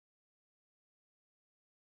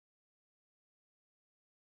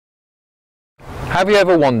Have you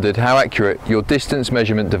ever wondered how accurate your distance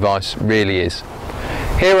measurement device really is?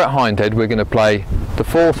 Here at Hindhead we're going to play the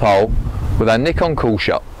fourth hole with our Nikon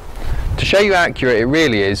COOLSHOT. To show you how accurate it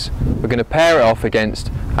really is, we're going to pair it off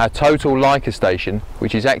against our Total Leica Station,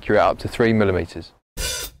 which is accurate up to 3mm.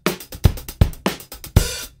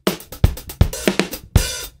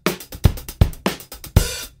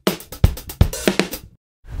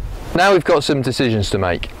 Now we've got some decisions to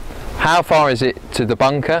make. How far is it to the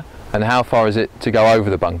bunker and how far is it to go over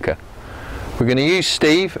the bunker? We're going to use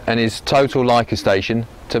Steve and his Total Leica Station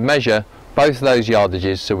to measure both of those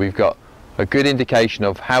yardages so we've got a good indication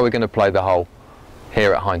of how we're going to play the hole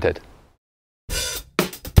here at Hindhead.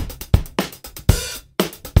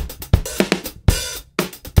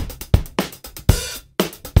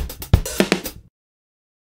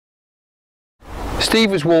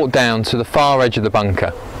 Steve has walked down to the far edge of the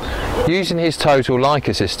bunker. Using his Total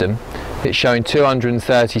Leica system, it's showing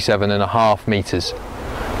 237.5 metres.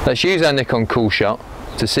 Let's use our Nikon COOLSHOT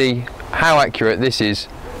to see how accurate this is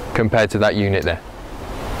compared to that unit there.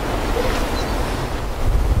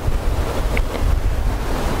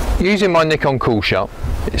 Using my Nikon COOLSHOT,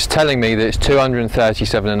 it's telling me that it's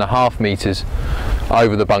 237.5 metres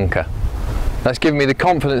over the bunker. That's given me the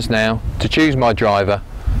confidence now to choose my driver,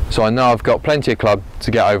 so I know I've got plenty of club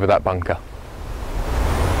to get over that bunker.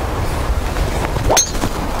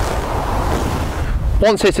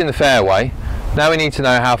 Once hitting the fairway, now we need to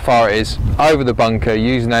know how far it is over the bunker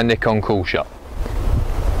using our Nikon COOLSHOT.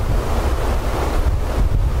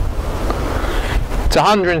 It's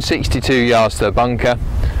 162 yards to the bunker,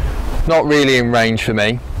 not really in range for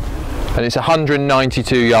me, and it's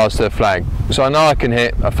 192 yards to the flag, so I know I can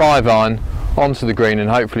hit a 5-iron onto the green and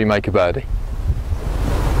hopefully make a birdie.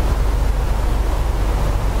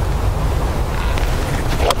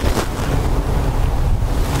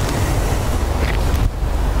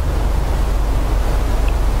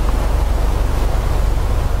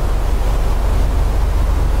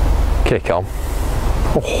 Kick on.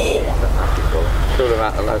 Oh.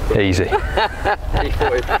 Easy.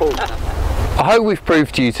 I hope we've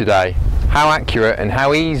proved to you today how accurate and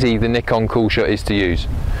how easy the Nikon COOLSHOT is to use.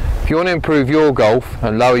 If you want to improve your golf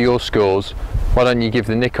and lower your scores, why don't you give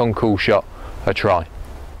the Nikon COOLSHOT a try.